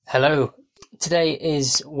Hello. Today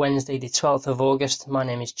is Wednesday, the 12th of August. My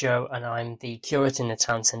name is Joe and I'm the curator in the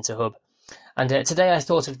Town Centre Hub. And today I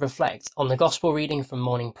thought I'd reflect on the Gospel reading from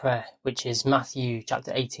morning prayer, which is Matthew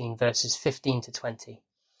chapter 18, verses 15 to 20.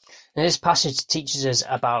 And this passage teaches us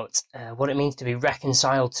about what it means to be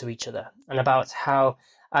reconciled to each other and about how,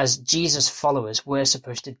 as Jesus followers, we're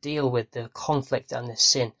supposed to deal with the conflict and the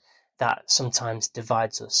sin that sometimes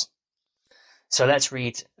divides us. So let's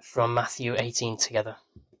read from Matthew 18 together.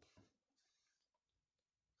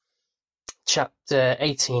 Chapter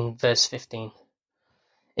 18, verse 15.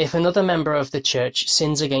 If another member of the church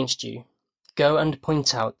sins against you, go and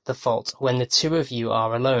point out the fault when the two of you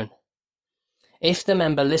are alone. If the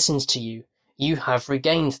member listens to you, you have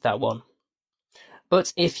regained that one.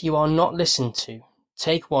 But if you are not listened to,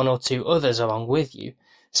 take one or two others along with you,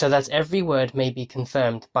 so that every word may be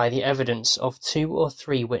confirmed by the evidence of 2 or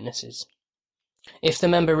 3 witnesses. If the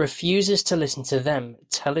member refuses to listen to them,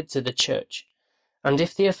 tell it to the church. And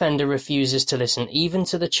if the offender refuses to listen even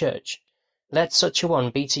to the church, let such a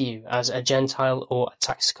one be to you as a Gentile or a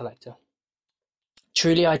tax collector.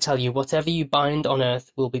 Truly I tell you, whatever you bind on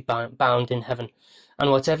earth will be bound in heaven,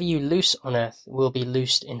 and whatever you loose on earth will be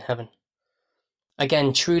loosed in heaven.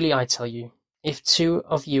 Again, truly I tell you, if 2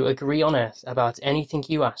 of you agree on earth about anything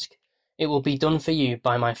you ask, it will be done for you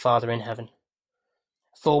by my Father in heaven.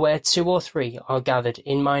 For where 2 or 3 are gathered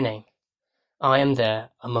in my name, I am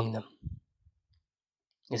there among them.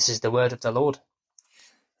 This is the word of the Lord.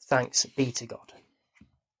 Thanks be to God.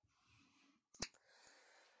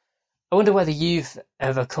 I wonder whether you've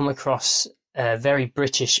ever come across Very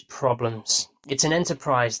British Problems. It's an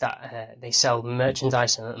enterprise that they sell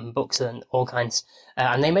merchandise and books and all kinds,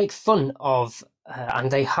 and they make fun of and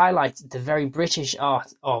they highlight the very British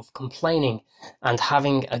art of complaining and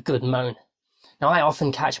having a good moan. Now, I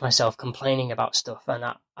often catch myself complaining about stuff, and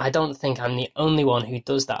I don't think I'm the only one who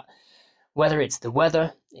does that. Whether it's the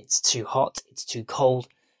weather, it's too hot, it's too cold,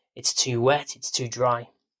 it's too wet, it's too dry,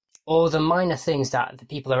 or the minor things that the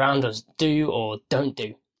people around us do or don't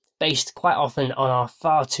do, based quite often on our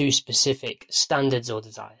far too specific standards or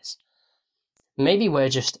desires. Maybe we're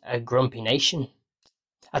just a grumpy nation.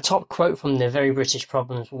 A top quote from the Very British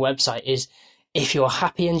Problems website is, "If you're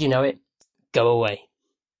happy and you know it, go away."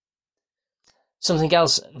 Something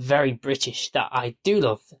else very British that I do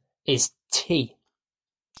love is tea.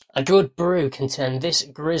 A good brew can turn this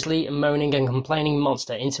grisly, moaning and complaining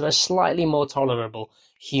monster into a slightly more tolerable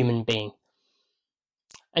human being.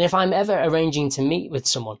 And if I'm ever arranging to meet with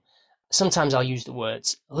someone, sometimes I'll use the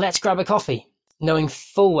words, "Let's grab a coffee," knowing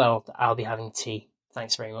full well that I'll be having tea.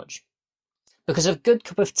 Thanks very much. Because a good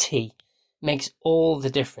cup of tea makes all the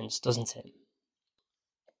difference, doesn't it?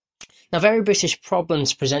 Now, Very British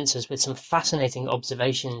Problems presents us with some fascinating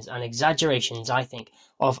observations and exaggerations, I think,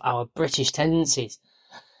 of our British tendencies.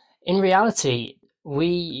 In reality, we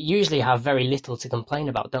usually have very little to complain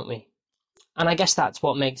about, don't we? And I guess that's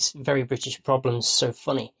what makes Very British Problems so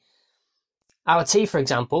funny. Our tea, for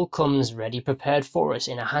example, comes ready prepared for us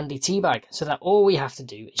in a handy tea bag, so that all we have to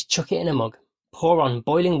do is chuck it in a mug, pour on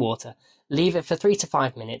boiling water, leave it for 3 to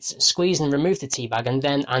 5 minutes, squeeze and remove the tea bag, and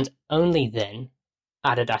then, and only then,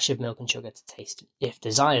 add a dash of milk and sugar to taste, if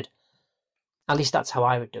desired. At least that's how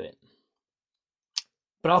I would do it.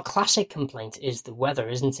 But our classic complaint is the weather,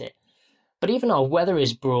 isn't it? But even our weather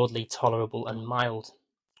is broadly tolerable and mild.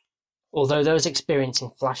 Although those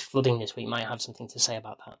experiencing flash flooding this week might have something to say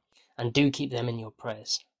about that, and do keep them in your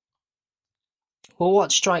prayers. Well,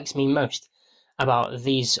 what strikes me most about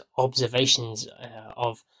these observations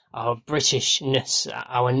of our Britishness,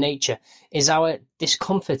 our nature, is our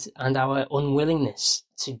discomfort and our unwillingness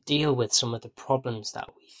to deal with some of the problems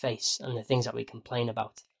that we face and the things that we complain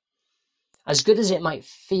about. As good as it might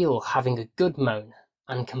feel having a good moan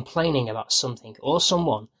and complaining about something or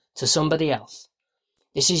someone to somebody else,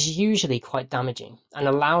 this is usually quite damaging and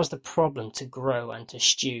allows the problem to grow and to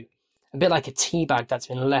stew, a bit like a tea bag that's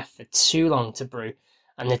been left for too long to brew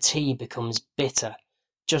and the tea becomes bitter,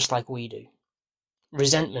 just like we do.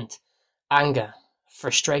 Resentment, anger,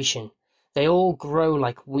 frustration, they all grow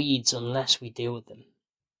like weeds unless we deal with them.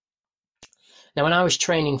 Now, when I was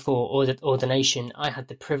training for ordination, I had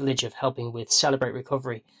the privilege of helping with Celebrate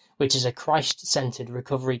Recovery, which is a Christ-centered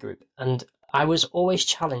recovery group, and I was always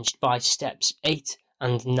challenged by steps 8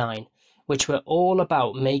 and 9, which were all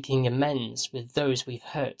about making amends with those we've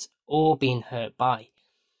hurt or been hurt by.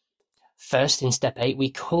 First, in step 8, we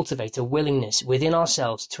cultivate a willingness within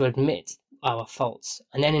ourselves to admit our faults,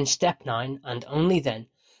 and then in step 9, and only then,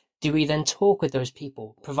 do we then talk with those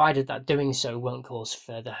people, provided that doing so won't cause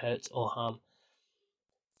further hurt or harm.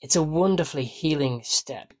 It's a wonderfully healing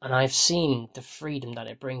step, and I've seen the freedom that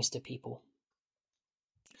it brings to people.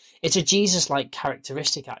 It's a Jesus-like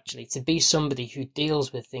characteristic, actually, to be somebody who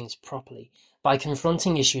deals with things properly by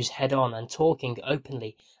confronting issues head-on and talking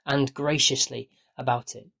openly and graciously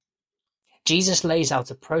about it. Jesus lays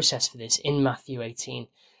out a process for this in Matthew 18,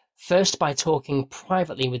 first by talking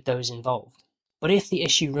privately with those involved. But if the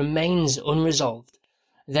issue remains unresolved,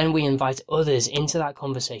 then we invite others into that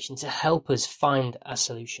conversation to help us find a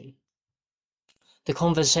solution. The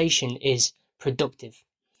conversation is productive.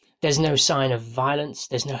 There's no sign of violence,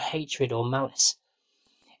 there's no hatred or malice.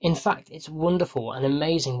 In fact, it's wonderful and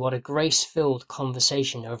amazing what a grace-filled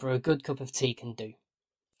conversation over a good cup of tea can do.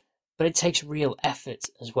 But it takes real effort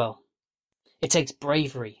as well. It takes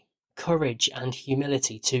bravery, courage, and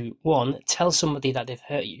humility to, one, tell somebody that they've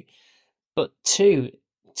hurt you, but two,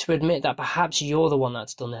 to admit that perhaps you're the one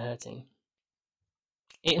that's done the hurting.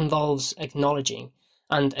 It involves acknowledging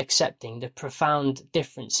and accepting the profound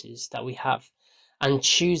differences that we have and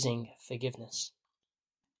choosing forgiveness.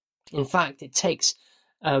 In fact, it takes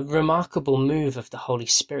a remarkable move of the Holy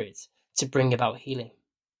Spirit to bring about healing.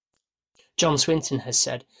 John Swinton has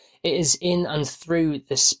said, "It is in and through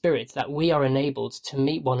the Spirit that we are enabled to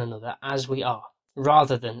meet one another as we are,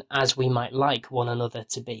 rather than as we might like one another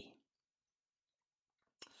to be."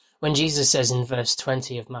 When Jesus says in verse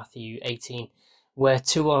 20 of Matthew 18, "Where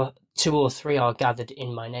two or three are gathered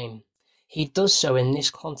in my name," he does so in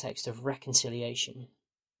this context of reconciliation.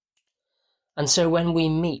 And so when we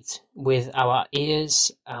meet with our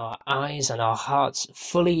ears, our eyes, and our hearts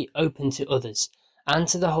fully open to others and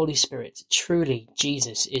to the Holy Spirit, truly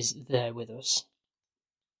Jesus is there with us.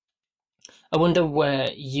 I wonder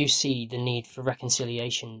where you see the need for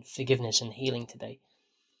reconciliation, forgiveness, and healing today.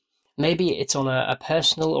 Maybe it's on a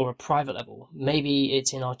personal or a private level. Maybe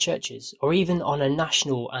it's in our churches, or even on a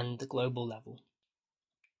national and global level.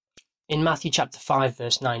 In Matthew chapter 5,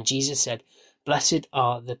 verse 9, Jesus said, "Blessed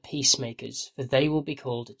are the peacemakers, for they will be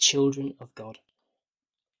called children of God."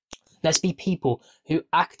 Let's be people who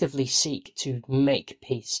actively seek to make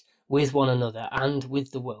peace with one another and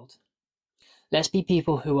with the world. Let's be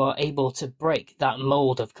people who are able to break that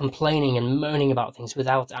mold of complaining and moaning about things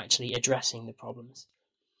without actually addressing the problems.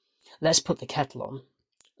 Let's put the kettle on.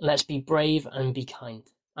 Let's be brave and be kind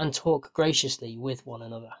and talk graciously with one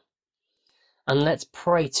another. And let's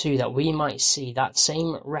pray too that we might see that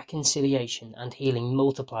same reconciliation and healing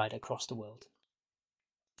multiplied across the world.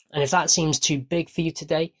 And if that seems too big for you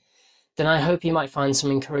today, then I hope you might find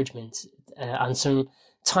some encouragement and some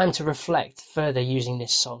time to reflect further using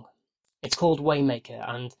this song. It's called Waymaker,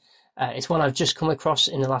 and it's one I've just come across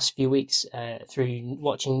in the last few weeks through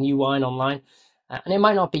watching New Wine online. And it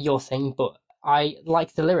might not be your thing, but I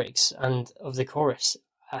like the lyrics and of the chorus.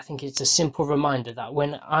 I think it's a simple reminder that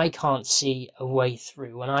when I can't see a way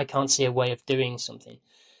through, when I can't see a way of doing something,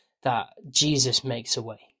 that Jesus makes a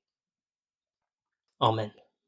way. Amen.